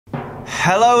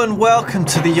Hello and welcome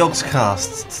to the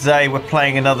Yogscast. Today we're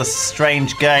playing another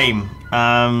strange game,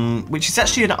 which is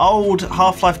actually an old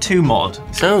Half-Life 2 mod.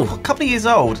 It's a couple of years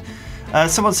old.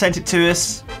 Someone sent it to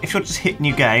us. If you'll just hit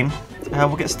new game,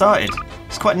 we'll get started.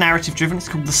 It's quite narrative driven. It's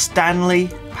called the Stanley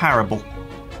Parable.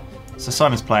 So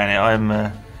Simon's playing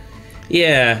it.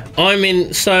 Yeah, I'm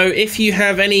in. So if you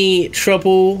have any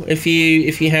trouble, if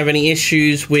you have any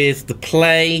issues with the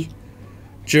play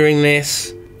during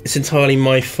this, it's entirely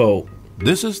my fault.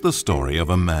 This is the story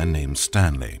of a man named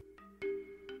Stanley.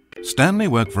 Stanley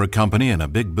worked for a company in a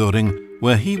big building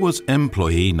where he was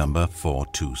employee number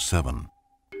 427.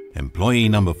 Employee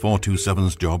number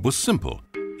 427's job was simple.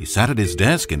 He sat at his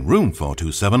desk in room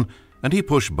 427 and he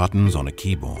pushed buttons on a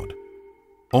keyboard.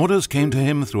 Orders came to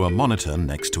him through a monitor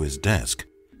next to his desk,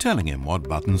 telling him what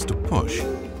buttons to push,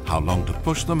 how long to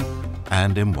push them,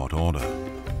 and in what order.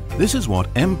 This is what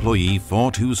employee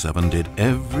 427 did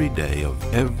every day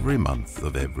of every month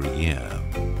of every year.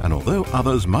 And although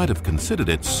others might have considered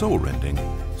it soul-rending,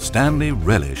 Stanley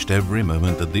relished every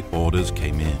moment that the orders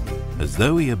came in, as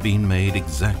though he had been made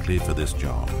exactly for this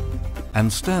job.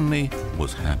 And Stanley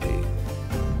was happy.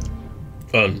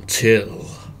 Until...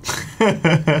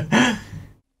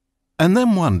 And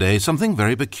then one day something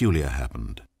very peculiar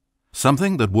happened.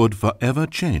 Something that would forever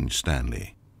change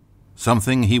Stanley.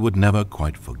 Something he would never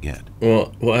quite forget.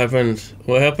 What happened?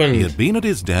 What happened? He had been at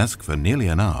his desk for nearly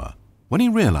an hour when he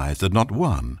realized that not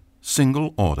one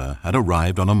single order had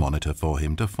arrived on a monitor for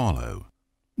him to follow.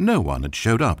 No one had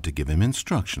showed up to give him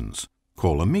instructions,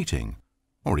 call a meeting,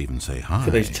 or even say hi.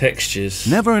 For those textures.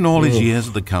 Never in all his years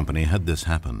at the company had this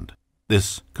happened.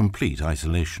 This complete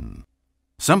isolation.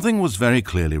 Something was very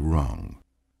clearly wrong.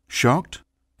 Shocked,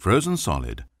 frozen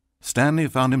solid, Stanley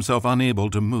found himself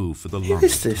unable to move for the longest time. Who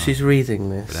is this? He's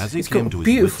reading this. But as he He's came got to a his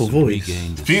beautiful wits and voice.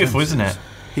 regained his Beautiful, senses, isn't it?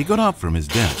 He got up from his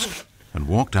desk and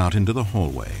walked out into the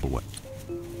hallway.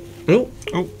 Oh,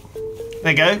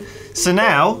 There you go. So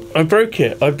now... I broke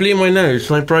it. I blew my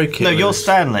nose and I broke it. No, you're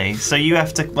Stanley, so you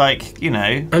have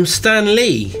to, I'm Stan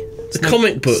Lee, the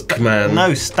comic book man.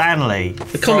 No, Stanley.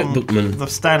 The comic book man. The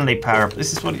Stanley Parable.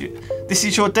 This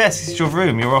is your desk, this is your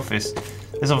room, your office.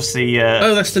 There's obviously...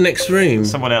 Oh, that's the next room.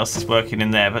 Someone else is working in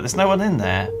there, but there's no one in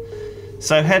there.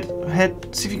 So head,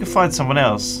 see if you can find someone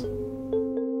else.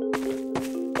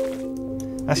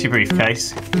 That's your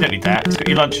briefcase. You don't need that. It's got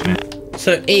your lunch in it.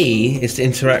 So E is to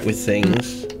interact with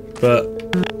things, but...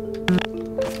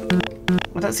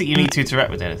 I don't think you need to interact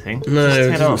with anything. No, Just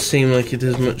it head doesn't off. seem like it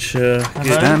does much...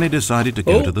 Stanley decided to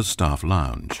go Oh. to the staff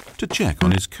lounge to check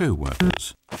on his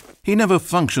co-workers. He never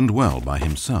functioned well by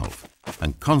himself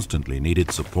and constantly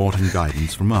needed support and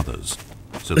guidance from others,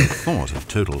 so the thought of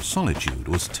total solitude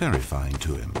was terrifying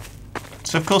to him.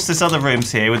 So of course there's other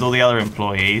rooms here with all the other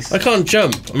employees. I can't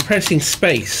jump. I'm pressing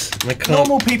space. And I can't...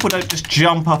 Normal people don't just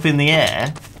jump up in the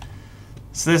air.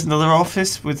 So there's another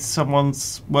office with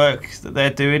someone's work that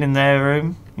they're doing in their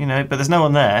room, but there's no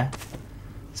one there.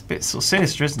 It's a bit sort of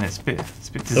sinister, isn't it? It's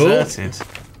a bit deserted.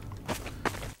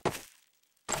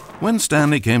 When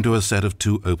Stanley came to a set of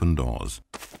two open doors,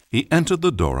 he entered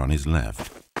the door on his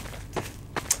left.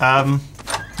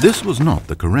 This was not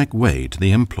the correct way to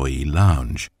the employee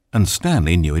lounge, and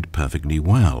Stanley knew it perfectly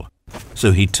well.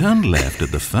 So he turned left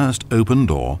at the first open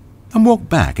door and walked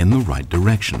back in the right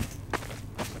direction.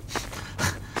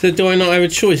 So do I not have a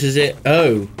choice? Is it...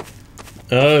 Oh.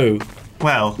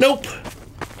 Well, Nope.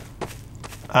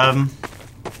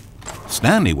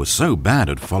 Stanley was so bad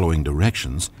at following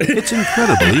directions, it's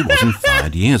incredible he wasn't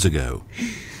fired years ago.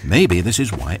 Maybe this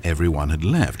is why everyone had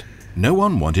left. No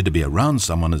one wanted to be around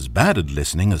someone as bad at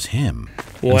listening as him.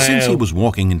 Wow. And since he was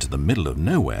walking into the middle of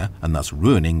nowhere and thus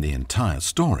ruining the entire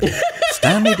story,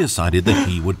 Stanley decided that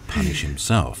he would punish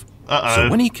himself. So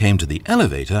when he came to the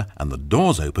elevator and the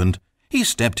doors opened, he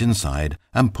stepped inside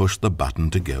and pushed the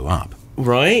button to go up.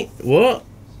 Right? What?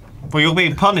 well, you're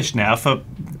being punished now for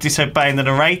disobeying the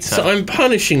narrator. So I'm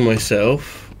punishing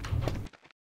myself.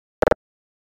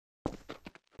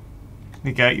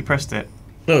 There you go, you pressed it.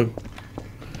 Oh.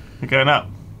 You're going up.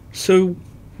 So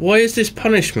why is this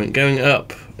punishment going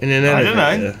up in an elevator?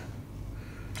 I don't know.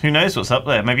 Who knows what's up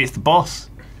there? Maybe it's the boss.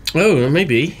 Oh,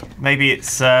 maybe. Maybe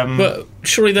it's... But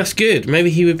surely that's good. Maybe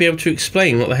he would be able to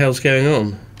explain what the hell's going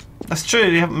on. That's true,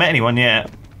 you haven't met anyone yet.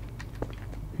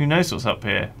 Who knows what's up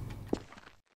here?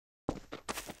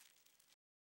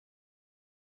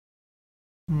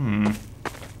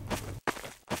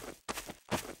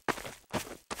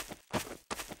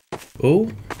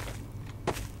 Oh.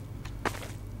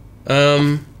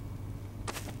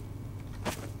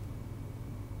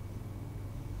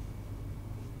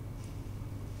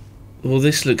 Well,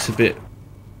 this looks a bit...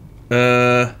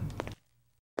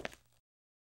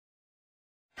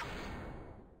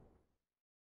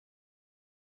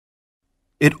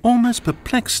 It almost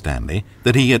perplexed Stanley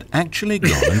that he had actually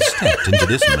gone and stepped into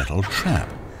this metal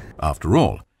trap. After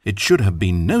all, it should have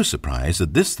been no surprise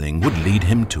that this thing would lead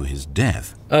him to his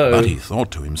death. But he thought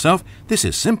to himself, this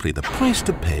is simply the price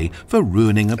to pay for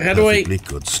ruining a perfectly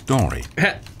good story.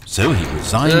 So he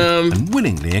resigned and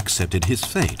willingly accepted his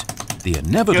fate, the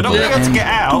inevitable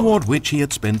end toward which he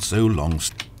had spent so long.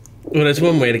 Well, there's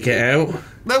one way to get out.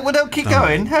 No, well, don't keep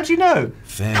going. How do you know?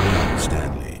 Farewell,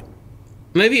 Stanley.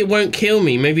 Maybe it won't kill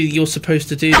me. Maybe you're supposed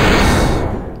to do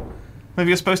this. Maybe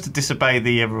you're supposed to disobey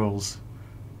the rules.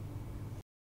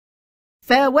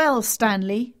 Farewell,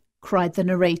 Stanley, cried the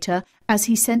narrator as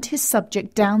he sent his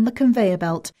subject down the conveyor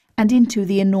belt and into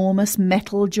the enormous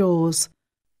metal jaws.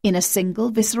 In a single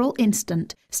visceral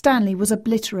instant, Stanley was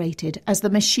obliterated as the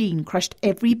machine crushed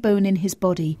every bone in his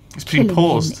body, killing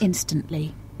him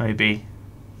instantly. Maybe.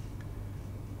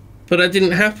 But that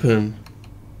didn't happen.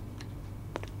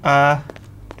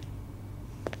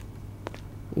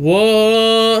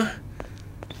 What?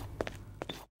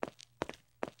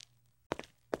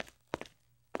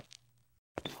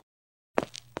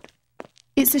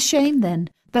 It's a shame, then,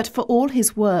 that for all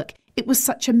his work, it was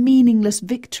such a meaningless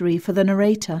victory for the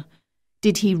narrator.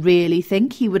 Did he really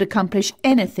think he would accomplish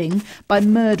anything by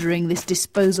murdering this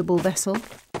disposable vessel?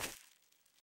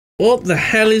 What the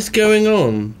hell is going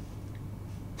on?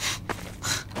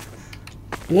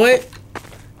 Why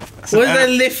are there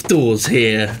lift doors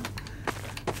here?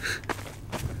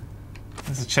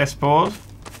 There's a chessboard.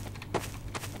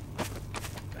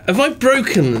 Have I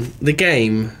broken the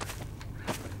game?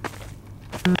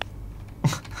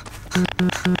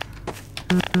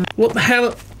 What the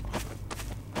hell?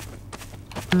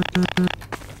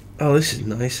 Oh, this is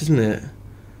nice, isn't it?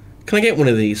 Can I get one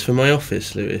of these for my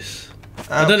office, Lewis?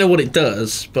 I don't know what it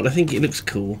does, but I think it looks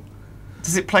cool.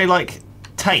 Does it play like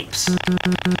tapes and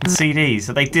CDs?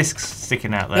 Are they discs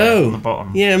sticking out there on the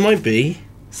bottom? Yeah, it might be.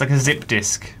 It's like a zip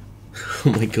disc.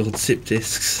 Oh my god, zip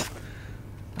discs.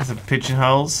 There's some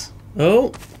pigeonholes.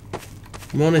 Oh,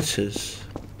 monitors.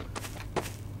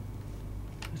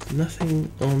 There's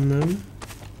nothing on them.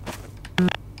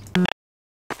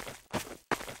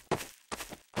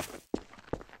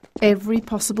 Every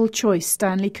possible choice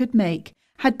Stanley could make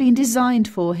had been designed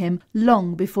for him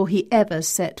long before he ever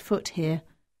set foot here.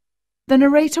 The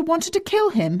narrator wanted to kill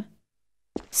him.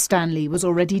 Stanley was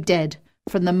already dead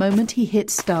from the moment he hit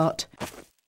start.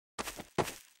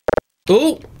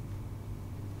 Oh!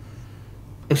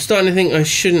 I'm starting to think I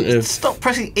shouldn't have... Stop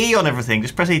pressing E on everything.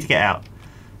 Just press E to get out.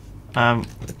 I'm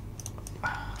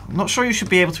not sure you should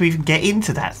be able to even get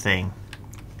into that thing.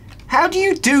 How do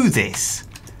you do this?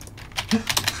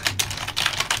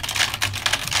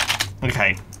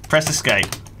 Okay, press escape.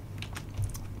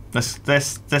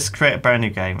 Let's create a brand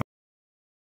new game.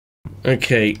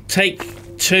 Okay,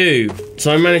 take 2.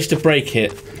 So I managed to break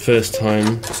it first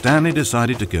time. Stanley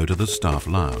decided to go to the staff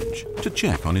lounge to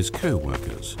check on his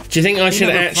co-workers. Do you think I should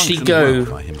actually go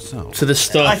to the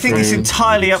staff I think it's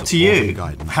entirely up to you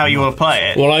how you want to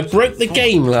play it. Well, I broke the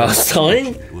game last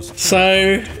time,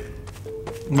 so...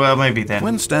 Well, maybe then.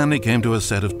 When Stanley came to a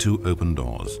set of 2 open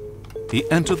doors, he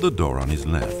entered the door on his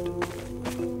left.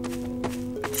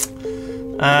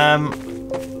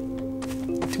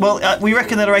 Well, we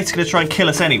reckon the narrator's going to try and kill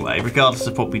us anyway, regardless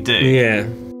of what we do. Yeah.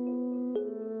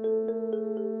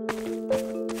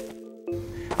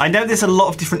 I know there's a lot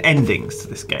of different endings to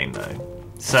this game, though.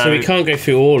 So we can't go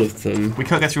through all of them. We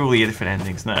can't go through all the different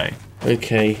endings, no.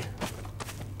 Okay.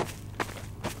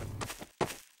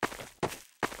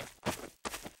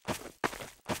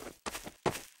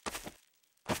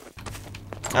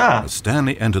 As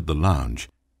Stanley entered the lounge,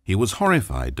 he was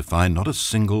horrified to find not a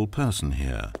single person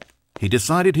here. He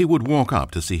decided he would walk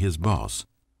up to see his boss,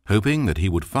 hoping that he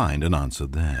would find an answer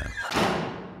there.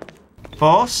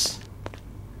 Boss?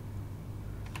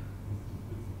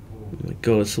 Oh my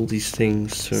god, it's all these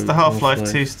things. It's the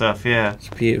Half-Life 2 stuff, yeah. It's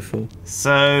beautiful.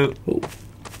 So,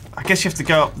 I guess you have to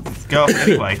go up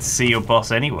anyway to see your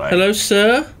boss anyway. Hello,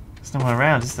 sir? There's no one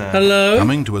around, is there? Hello?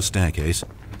 Coming to a staircase,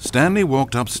 Stanley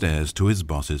walked upstairs to his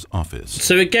boss's office.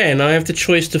 So again, I have the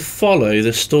choice to follow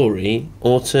the story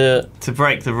or to... To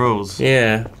break the rules.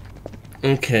 Yeah.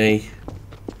 Okay.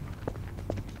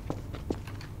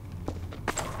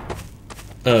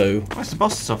 Oh. Where's the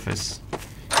boss's office?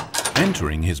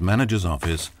 Entering his manager's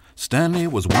office, Stanley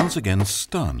was once again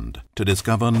stunned to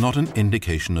discover not an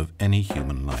indication of any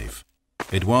human life.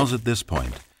 It was at this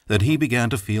point that he began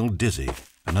to feel dizzy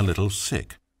and a little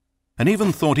sick, and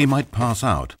even thought he might pass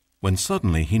out when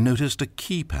suddenly he noticed a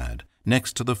keypad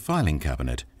next to the filing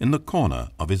cabinet in the corner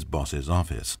of his boss's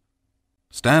office.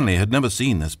 Stanley had never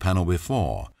seen this panel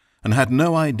before, and had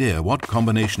no idea what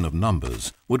combination of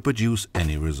numbers would produce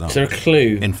any result. Is there a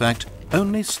clue? In fact,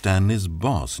 only Stanley's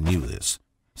boss knew this,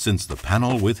 since the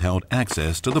panel withheld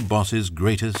access to the boss's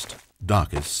greatest,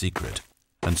 darkest secret.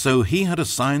 And so he had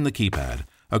assigned the keypad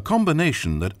a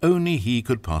combination that only he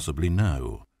could possibly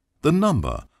know. The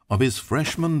number of his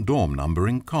freshman dorm number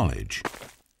in college.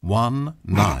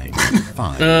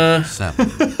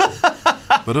 1957.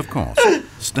 But of course,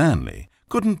 Stanley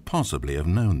couldn't possibly have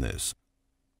known this.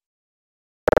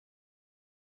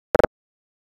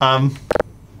 No,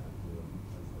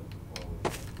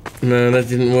 that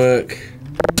didn't work.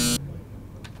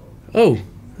 Oh,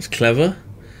 that's clever.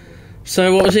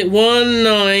 So what was it?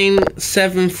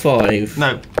 1975.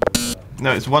 No,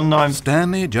 it's 19.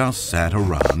 Stanley just sat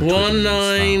around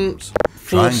twiddling his thumbs.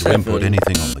 Trying to input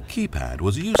anything on the keypad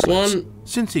was useless,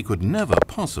 since he could never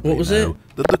possibly know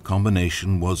that the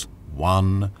combination was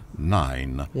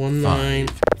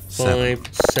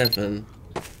 1957.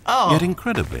 Oh. Yet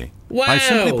incredibly, by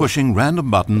simply pushing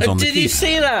random buttons on the keypad, did you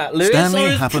see that, Lewis?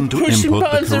 Stanley happened to input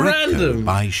the correct code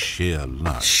by sheer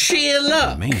luck. Sheer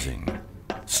luck. Amazing.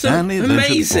 Stanley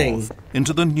ventured forth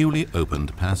into the newly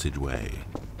opened passageway.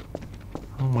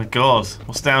 Oh my god,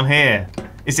 what's down here?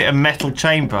 Is it a metal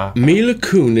chamber? Mila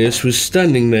Kunis was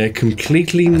standing there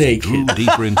completely naked. He drew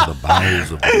deeper into the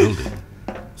bowels of the building.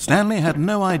 Stanley had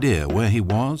no idea where he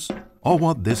was or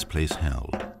what this place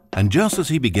held. And just as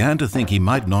he began to think he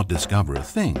might not discover a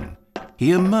thing, he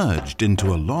emerged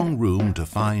into a long room to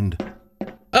find...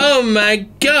 Oh my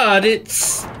god,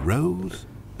 it's... rows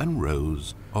and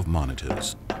rows of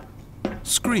monitors.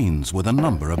 Screens with a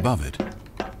number above it.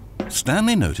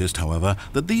 Stanley noticed, however,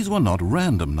 that these were not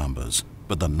random numbers,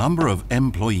 but the number of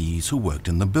employees who worked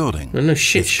in the building. Oh, no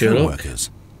shit, Sherlock. Co-workers.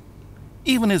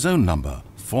 Even his own number,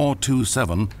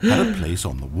 427, had a place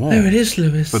on the wall. There it is,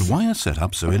 Lewis. But why a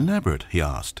setup so elaborate, he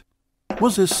asked.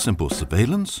 Was this simple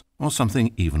surveillance, or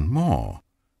something even more?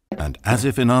 And as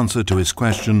if in answer to his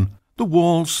question, the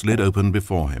wall slid open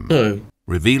before him,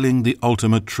 revealing the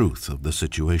ultimate truth of the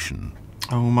situation.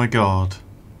 Oh my god.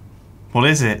 What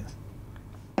is it?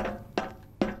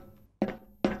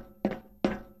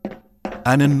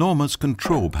 An enormous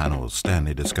control panel,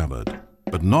 Stanley discovered,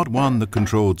 but not one that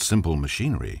controlled simple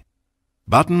machinery.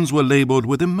 Buttons were labeled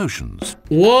with emotions.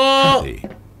 What? Happy,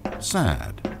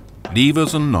 sad.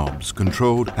 Levers and knobs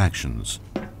controlled actions.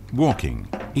 Walking,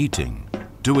 eating,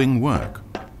 doing work,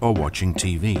 or watching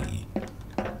TV.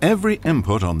 Every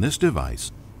input on this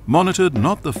device monitored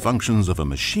not the functions of a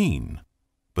machine,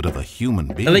 but of a human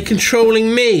being. Are they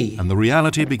controlling me? And the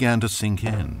reality began to sink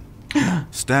in.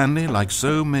 Stanley, like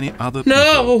so many other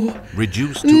people,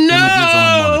 reduced to images on a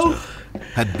monitor,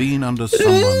 had been under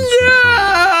someone's control,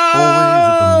 always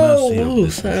at the mercy of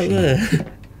this machine.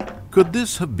 Could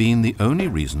this have been the only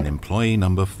reason employee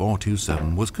number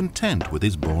 427 was content with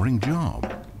his boring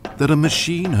job? That a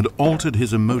machine had altered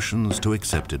his emotions to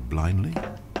accept it blindly?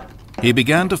 He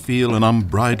began to feel an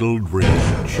unbridled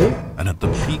rage, and at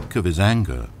the peak of his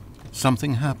anger,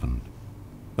 something happened.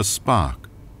 A spark.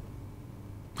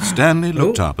 Stanley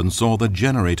looked up and saw the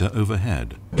generator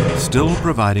overhead, still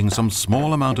providing some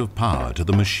small amount of power to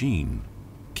the machine,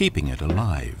 keeping it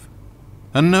alive.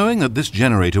 And knowing that this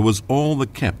generator was all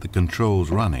that kept the controls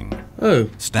running,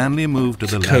 Stanley moved to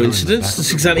the ladder. Coincidence?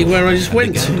 That's exactly where I just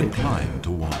went to. Climb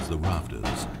towards the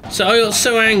rafters. So I got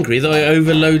so angry that I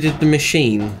overloaded the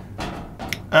machine.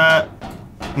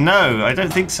 No, I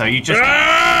don't think so. You just...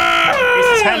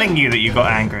 It's telling you that you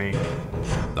got angry.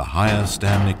 The higher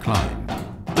Stanley climbed,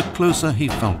 the closer he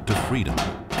felt to freedom,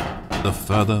 the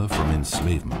further from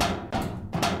enslavement.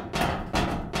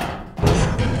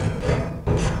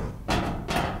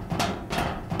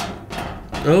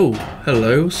 Oh,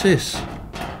 hello, sis.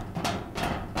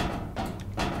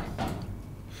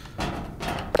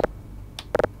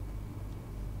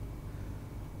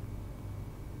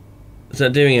 Is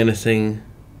that doing anything?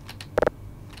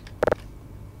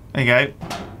 There you go.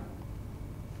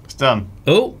 It's done.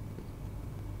 Oh.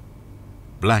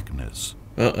 Blackness.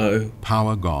 Uh-oh.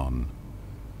 Power gone.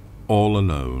 All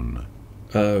alone.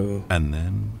 Oh. And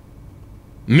then...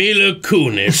 Mila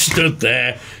Kunis stood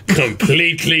there,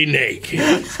 completely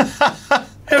naked.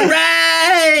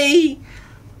 Hooray!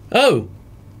 Oh.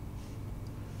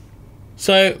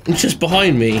 So, just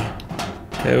behind me,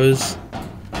 there was...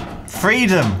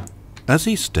 Freedom! As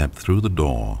he stepped through the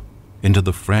door, into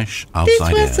the fresh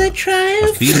outside air, a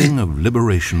feeling of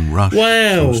liberation rushed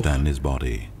through Stanley's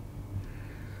body.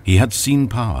 He had seen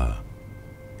power.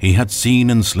 He had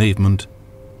seen enslavement.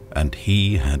 And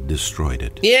he had destroyed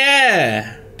it.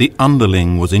 Yeah! The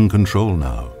underling was in control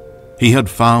now. He had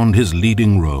found his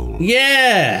leading role.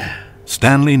 Yeah!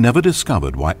 Stanley never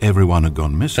discovered why everyone had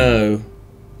gone missing. Oh.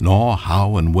 Nor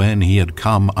how and when he had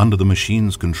come under the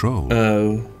machine's control.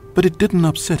 Oh. But it didn't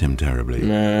upset him terribly.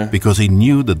 Nah. Because he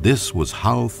knew that this was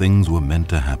how things were meant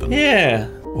to happen. Yeah.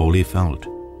 All he felt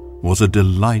was a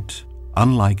delight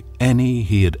unlike any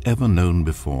he had ever known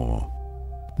before.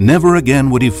 Never again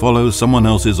would he follow someone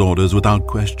else's orders without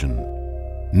question.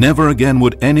 Never again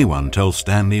would anyone tell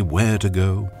Stanley where to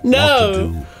go, what to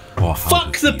do, or how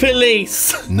Fuck to the feel.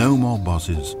 police! No more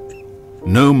bosses.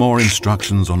 No more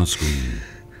instructions on a screen.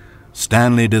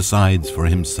 Stanley decides for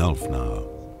himself now.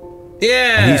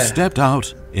 Yeah. And he stepped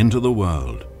out into the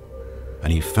world,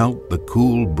 and he felt the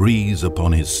cool breeze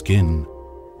upon his skin,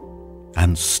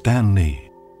 and Stanley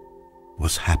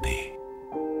was happy.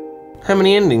 How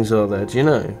many endings are there? Do you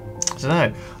know? I don't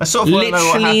know. I sort of want to know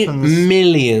what Literally happens.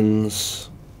 millions.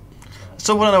 I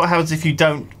sort of want to know what happens if you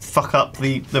don't fuck up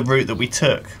the route that we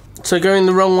took. So going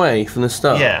the wrong way from the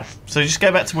start. Yeah. So just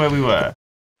go back to where we were.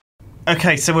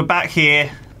 Okay, so we're back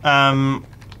here.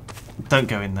 Don't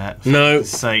go in there. No. For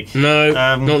sake. No,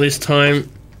 not this time.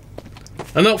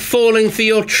 I'm not falling for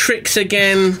your tricks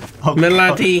again,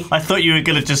 Melody. I thought you were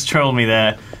going to just troll me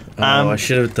there. I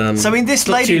should have done. So, I mean, this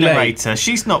Not lady too late. narrator,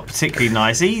 she's not particularly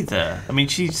nice either. I mean,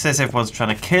 she says everyone's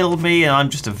trying to kill me and I'm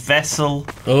just a vessel.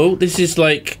 Oh, this is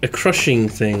like a crushing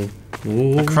thing.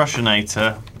 Ooh. A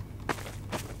crushinator.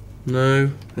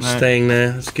 No, it's No. staying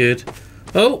there. That's good.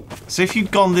 Oh, So if you'd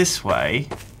gone this way,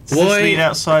 does Why- this lead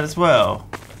outside as well?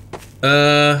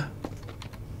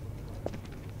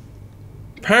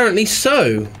 apparently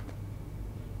so.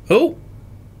 Oh,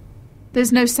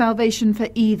 There's no salvation for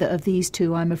either of these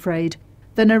two, I'm afraid.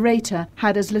 The narrator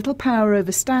had as little power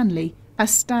over Stanley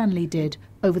as Stanley did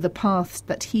over the paths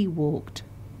that he walked.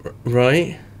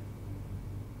 right.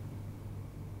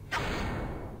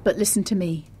 But listen to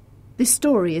me. This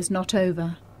story is not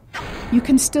over. You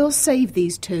can still save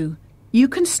these two. You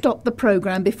can stop the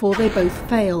program before they both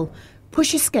fail.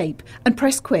 Push escape and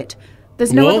press quit.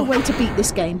 There's no What? other way to beat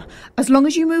this game. As long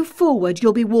as you move forward,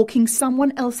 you'll be walking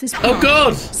someone else's path. Oh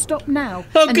God! Stop now.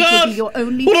 Oh, and it God! will be your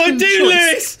only What do I true do, choice.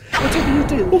 Lewis? Whatever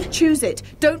you do, choose it.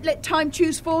 Don't let time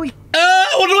choose for you.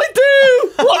 What do I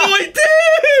do? What do I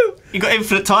do? You've got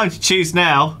infinite time to choose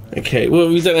now. Okay, well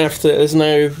we don't have to. There's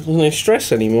no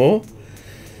stress anymore.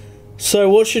 So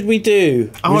what should we do?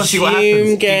 I want to see what Resume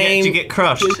happens. Game. Do you get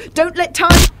crushed? Don't let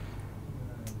time...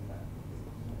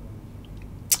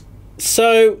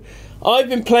 So, I've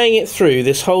been playing it through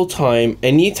this whole time,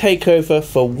 and you take over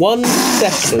for 1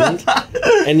 second,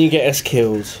 and you get us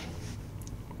killed.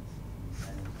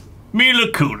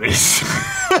 Mila Kunis.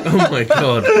 Oh my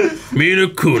God! Mila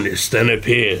Kunis then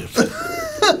appeared.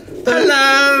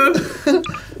 Hello.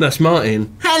 That's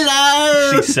Martin.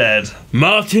 Hello. She said.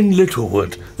 Martin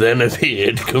Littlewood then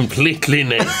appeared completely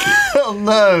naked. Oh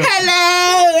no.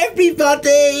 Hello,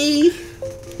 everybody.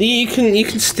 You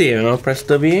can steer, and I'll press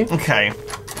W. Okay.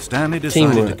 Stanley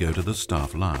decided Teamwork. to go to the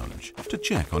staff lounge to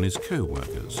check on his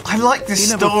co-workers. I like this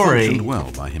He never story. functioned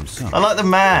well by himself. I like the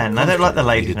man. I don't like the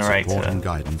lady Needed support narrator. and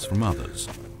guidance from others.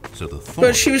 So the thought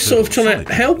But she was sort of trying to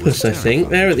solitude help was us, I think, terrifying.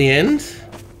 there at the end.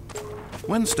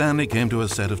 When Stanley came to a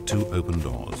set of 2 open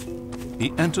doors,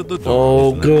 he entered the door.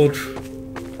 Oh on his left.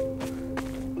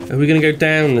 God. Are we going to go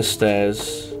down the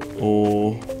stairs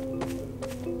or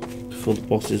before the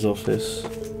boss's office?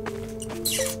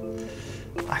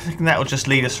 I think that will just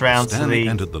lead us round Stanley to the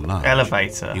entered the lounge.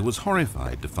 elevator. He was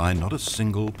horrified to find not a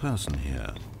single person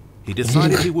here. He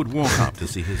decided he would walk up to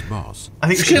see his boss. I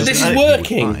think we It's should good, this just- is I-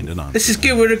 working. find an answer. This is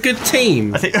good, we're a good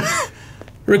team. I think.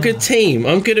 We're a good team.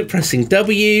 I'm good at pressing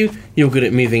W, you're good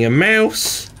at moving a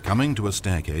mouse. Coming to a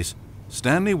staircase,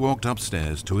 Stanley walked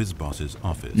upstairs to his boss's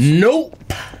office.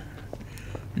 Nope.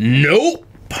 Nope.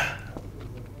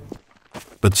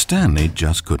 But Stanley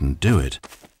just couldn't do it.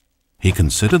 He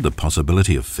considered the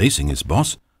possibility of facing his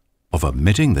boss, of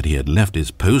admitting that he had left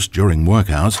his post during work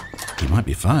hours. He might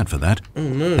be fired for that. Oh,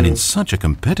 no. And in such a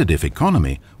competitive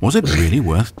economy, was it really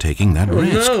worth taking that Oh,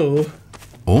 risk? no.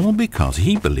 All because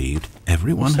he believed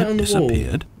everyone What's that had on the wall?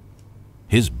 disappeared?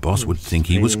 His boss would think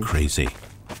he was crazy.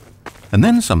 And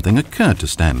then something occurred to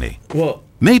Stanley. What?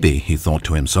 Maybe, he thought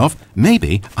to himself,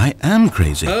 maybe I am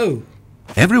crazy. Oh.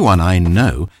 Everyone I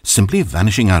know simply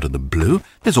vanishing out of the blue,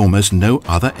 there's almost no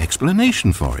other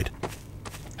explanation for it.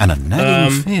 And a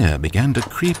nagging fear began to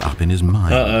creep up in his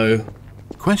mind. Uh-oh.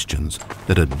 Questions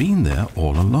that had been there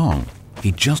all along.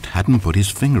 He just hadn't put his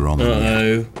finger on them yet.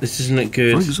 Uh-oh. This isn't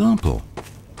good. For example,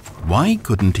 why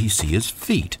couldn't he see his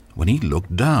feet when he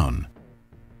looked down?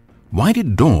 Why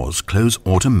did doors close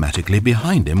automatically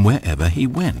behind him wherever he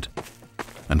went?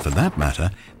 And for that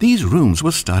matter, these rooms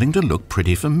were starting to look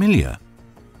pretty familiar.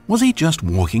 Was he just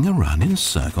walking around in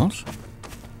circles?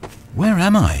 Where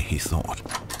am I, he thought.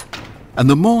 And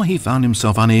the more he found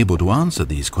himself unable to answer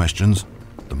these questions,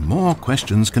 the more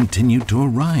questions continued to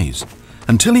arise,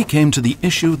 until he came to the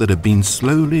issue that had been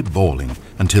slowly boiling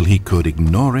until he could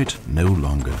ignore it no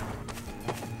longer.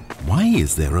 Why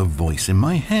is there a voice in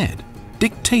my head,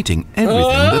 dictating everything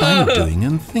that I'm doing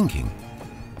and thinking?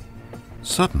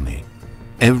 Suddenly,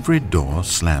 every door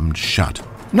slammed shut.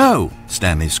 "No!"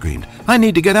 Stanley screamed. "I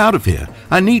need to get out of here.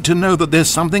 I need to know that there's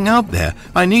something out there.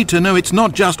 I need to know it's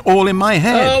not just all in my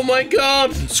head." Oh my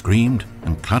God! He screamed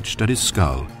and clutched at his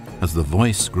skull as the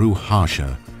voice grew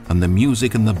harsher and the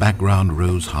music in the background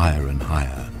rose higher and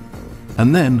higher.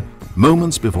 And then,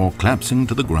 moments before collapsing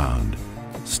to the ground,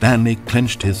 Stanley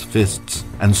clenched his fists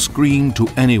and screamed to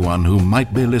anyone who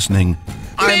might be listening,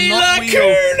 "I'm not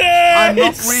real! I'm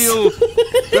not real!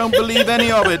 Don't believe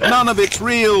any of it! None of it's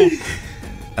real!"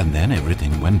 And then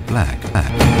everything went black.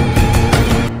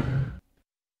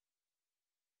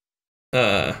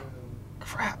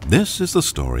 Crap. This is the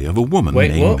story of a woman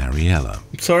named Mariella.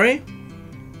 Sorry?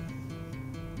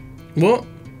 What?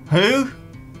 Who?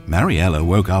 Mariella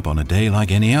woke up on a day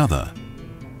like any other.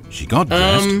 She got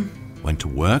dressed, went to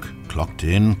work, clocked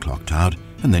in, clocked out,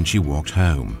 and then she walked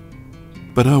home.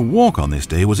 But her walk on this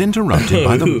day was interrupted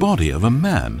by the body of a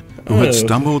man who had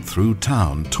stumbled through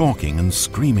town talking and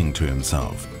screaming to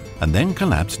himself, and then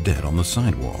collapsed dead on the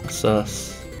sidewalk.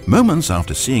 Sus. Moments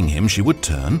after seeing him, she would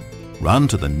turn, run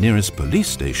to the nearest police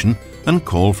station, and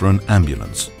call for an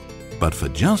ambulance. But for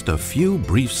just a few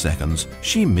brief seconds,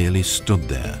 she merely stood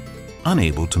there,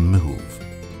 unable to move.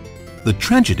 The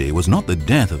tragedy was not the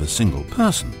death of a single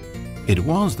person. It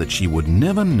was that she would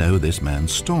never know this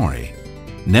man's story,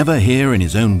 never hear in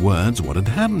his own words what had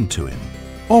happened to him,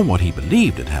 or what he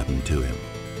believed had happened to him.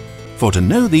 For to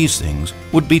know these things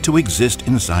would be to exist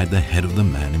inside the head of the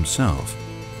man himself.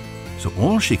 So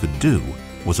all she could do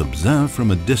was observe from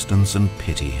a distance and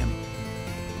pity him.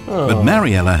 But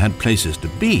Mariella had places to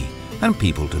be and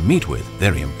people to meet with,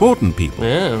 very important people,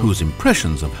 whose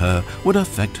impressions of her would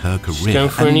affect her career. She's going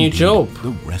for a new job.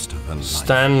 The rest of her life.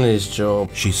 Stanley's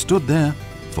job. She stood there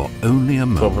for only a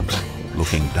moment, Probably.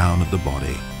 looking down at the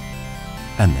body,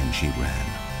 and then she ran.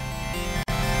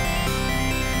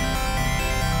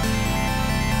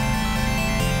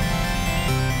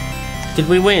 Did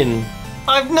we win?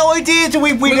 I've no idea. Do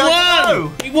we We don't won!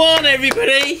 know. We won,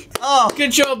 everybody! Oh,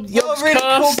 Good job, what a really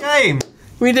cool Yogscast. game.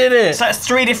 We did it. So that's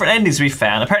 3 different endings we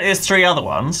found. Apparently there's 3 other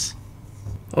ones.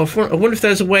 I wonder if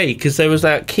there's a way, because there was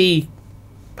that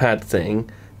keypad thing.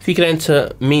 If you could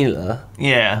enter Mila,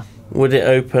 Yeah. would it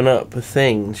open up a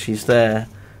thing? She's there.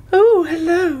 Oh,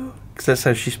 hello. Because that's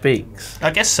how she speaks.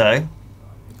 I guess so.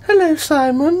 Hello,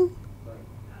 Simon.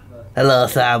 Hello,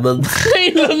 Simon.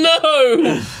 Mila,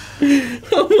 no!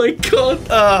 Oh my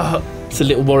God. It's a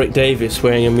little Warwick Davis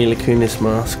wearing a Mila Kunis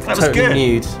mask. That was totally good.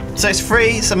 nude. So it's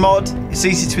free, it's a mod, it's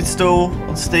easy to install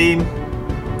on Steam.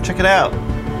 Check it out.